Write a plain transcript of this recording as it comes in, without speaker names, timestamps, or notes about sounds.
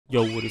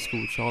Yo, what is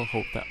good, y'all?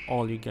 Hope that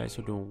all you guys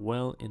are doing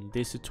well. In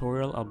this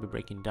tutorial, I'll be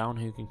breaking down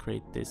how you can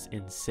create this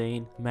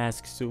insane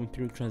mask zoom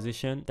through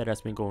transition that has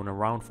been going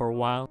around for a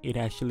while. It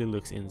actually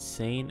looks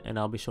insane, and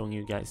I'll be showing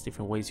you guys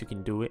different ways you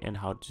can do it and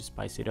how to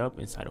spice it up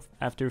inside of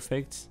After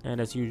Effects.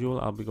 And as usual,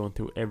 I'll be going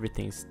through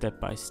everything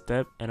step by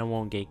step, and I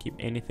won't gatekeep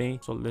anything.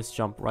 So let's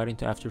jump right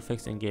into After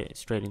Effects and get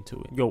straight into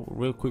it. Yo,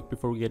 real quick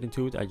before we get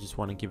into it, I just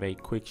want to give a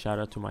quick shout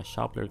out to my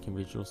shop,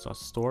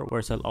 store, where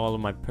I sell all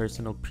of my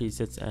personal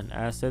presets and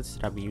assets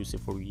that I've been using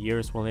for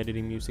years while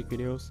editing music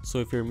videos. So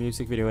if you're a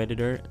music video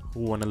editor who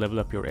want to level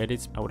up your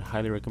edits, I would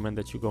highly recommend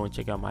that you go and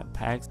check out my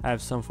packs. I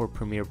have some for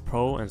Premiere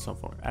Pro and some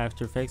for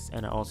After Effects,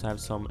 and I also have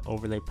some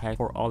overlay packs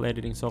for all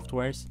editing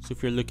softwares. So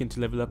if you're looking to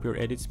level up your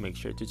edits, make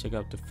sure to check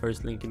out the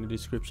first link in the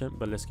description.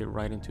 But let's get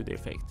right into the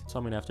effect. So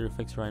I'm in After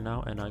Effects right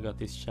now, and I got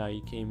this Shy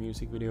K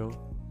music video.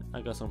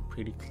 I got some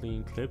pretty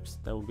clean clips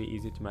that will be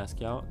easy to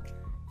mask out.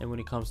 And when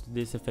it comes to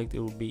this effect, it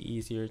will be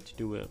easier to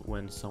do it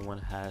when someone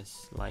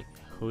has like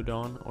hood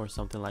on or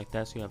something like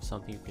that, so you have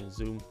something you can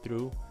zoom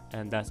through,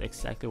 and that's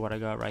exactly what I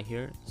got right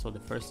here. So the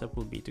first step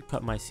will be to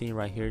cut my scene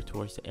right here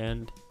towards the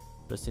end,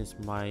 but since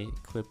my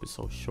clip is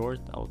so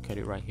short, I'll cut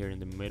it right here in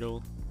the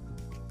middle.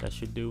 That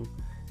should do.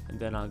 And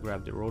then I'll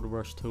grab the rotor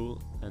brush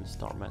tool and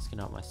start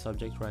masking out my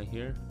subject right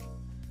here,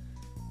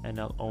 and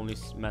I'll only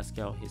mask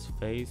out his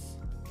face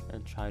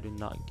and try to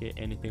not get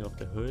anything of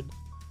the hood.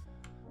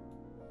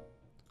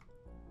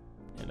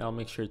 And I'll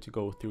make sure to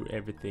go through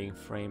everything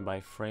frame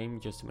by frame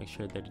just to make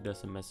sure that it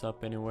doesn't mess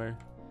up anywhere,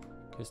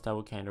 because that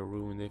would kind of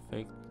ruin the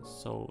effect.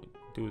 So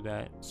do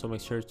that. So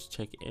make sure to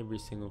check every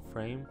single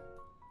frame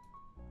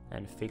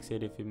and fix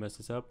it if it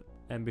messes up.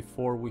 And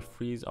before we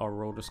freeze our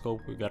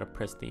rotoscope, we gotta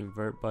press the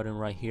invert button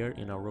right here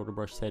in our rotor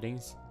brush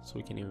settings, so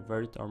we can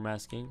invert our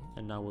masking.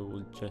 And now we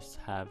will just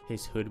have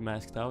his hood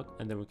masked out,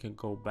 and then we can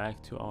go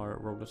back to our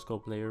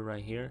rotoscope layer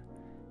right here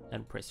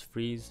and press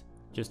freeze,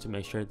 just to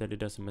make sure that it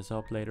doesn't mess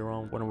up later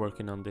on when I'm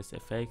working on this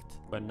effect.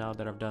 But now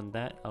that I've done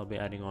that, I'll be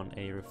adding on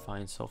a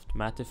refined soft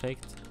matte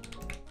effect,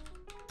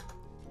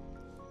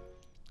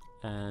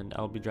 and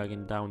I'll be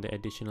dragging down the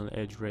additional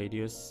edge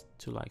radius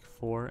to like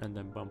 4 and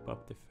then bump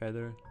up the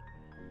feather.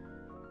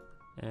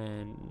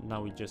 And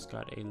now we just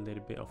got a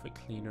little bit of a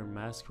cleaner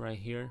mask right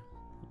here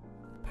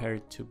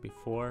compared to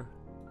before.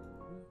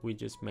 We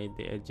just made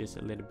the edges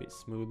a little bit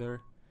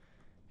smoother.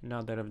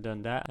 Now that I've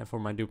done that, and for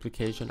my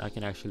duplication, I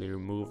can actually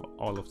remove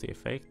all of the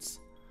effects.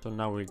 So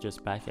now we're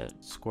just back at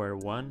square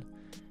one,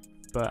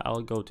 but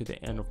I'll go to the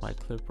end of my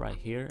clip right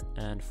here,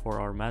 and for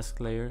our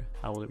mask layer,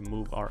 I will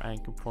move our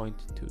anchor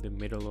point to the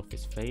middle of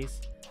his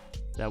face.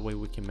 That way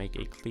we can make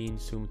a clean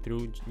zoom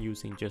through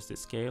using just the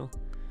scale.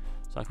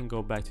 So I can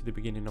go back to the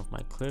beginning of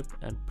my clip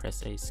and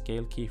press a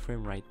scale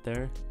keyframe right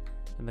there,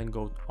 and then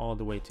go all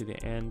the way to the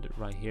end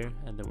right here,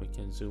 and then we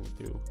can zoom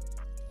through.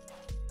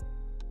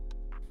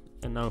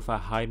 And now if I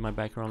hide my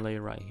background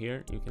layer right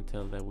here, you can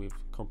tell that we've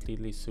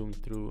completely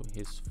zoomed through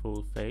his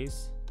full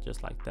face,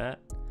 just like that.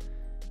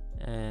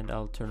 And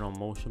I'll turn on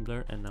motion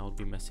blur, and I'll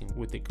be messing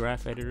with the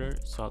graph editor.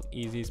 So I'll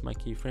ease my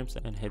keyframes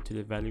and head to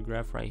the value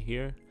graph right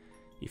here.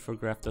 If your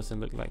graph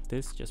doesn't look like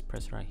this, just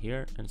press right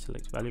here and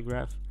select value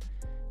graph.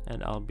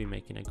 And I'll be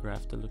making a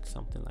graph to look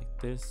something like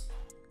this,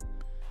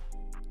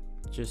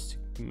 just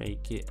to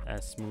make it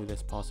as smooth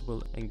as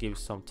possible and give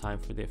some time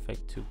for the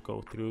effect to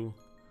go through.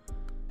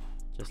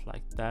 Just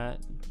like that.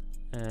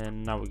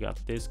 And now we got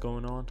this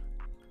going on,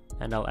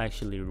 and I'll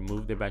actually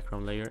remove the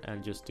background layer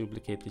and just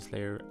duplicate this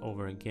layer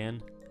over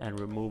again and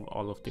remove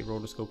all of the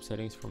rotoscope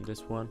settings from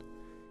this one.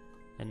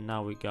 And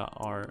now we got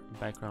our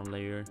background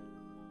layer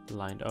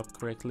lined up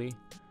correctly.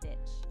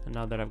 And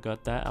now that I've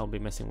got that, I'll be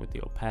messing with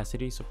the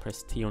opacity. So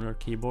press T on your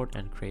keyboard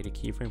and create a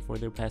keyframe for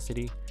the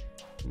opacity.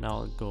 Now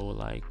I'll go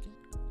like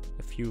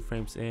a few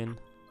frames in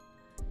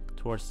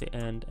towards the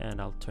end,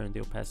 and I'll turn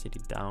the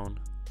opacity down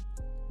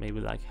maybe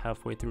like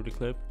halfway through the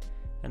clip.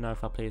 And now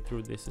if I play it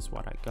through, this is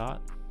what I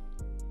got.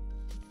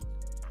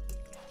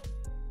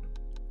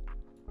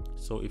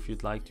 So if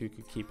you'd like to, you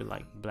could keep it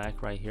like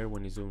black right here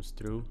when it zooms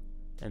through,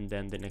 and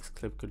then the next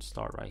clip could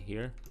start right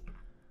here.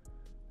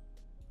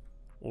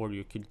 Or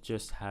you could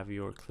just have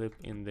your clip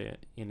in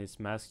its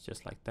mask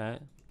just like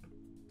that.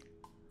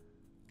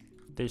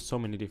 There's so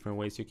many different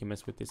ways you can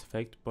mess with this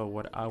effect, but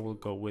what I will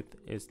go with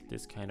is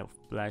this kind of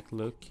black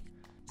look.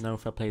 Now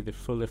if I play the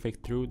full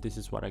effect through, this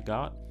is what I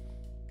got.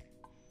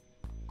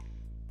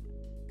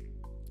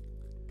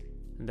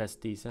 That's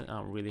decent.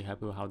 I'm really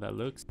happy with how that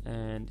looks.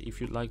 And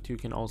if you'd like to, you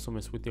can also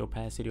mess with the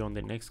opacity on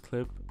the next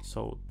clip.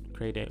 So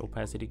create an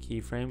opacity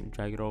keyframe,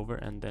 drag it over,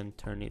 and then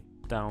turn it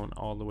down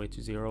all the way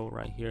to 0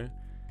 right here.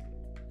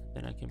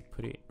 Then I can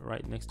put it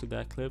right next to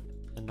that clip.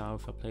 And now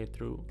if I play it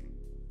through,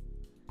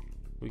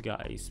 we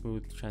got a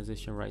smooth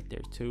transition right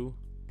there too.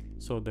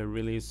 So there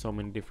really is so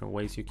many different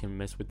ways you can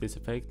mess with this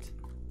effect.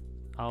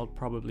 I'll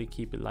probably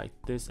keep it like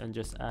this and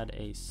just add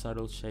a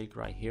subtle shake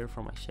right here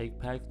from my shake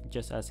pack,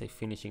 just as a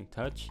finishing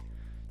touch.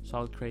 So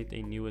I'll create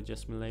a new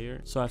adjustment layer.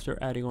 So after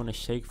adding on a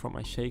shake from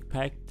my shake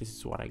pack, this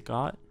is what I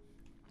got.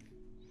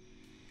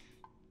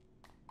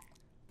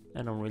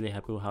 and I'm really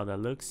happy with how that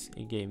looks.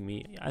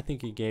 I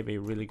think it gave a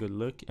really good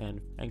look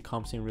and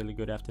comes in really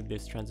good after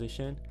this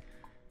transition.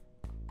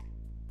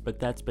 But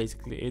that's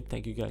basically it.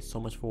 Thank you guys so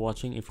much for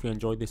watching. If you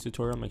enjoyed this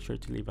tutorial, make sure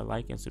to leave a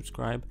like and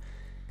subscribe.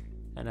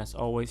 And as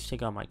always,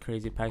 check out my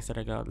crazy packs that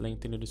I got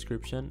linked in the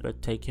description.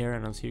 But take care,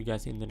 and I'll see you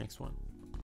guys in the next one.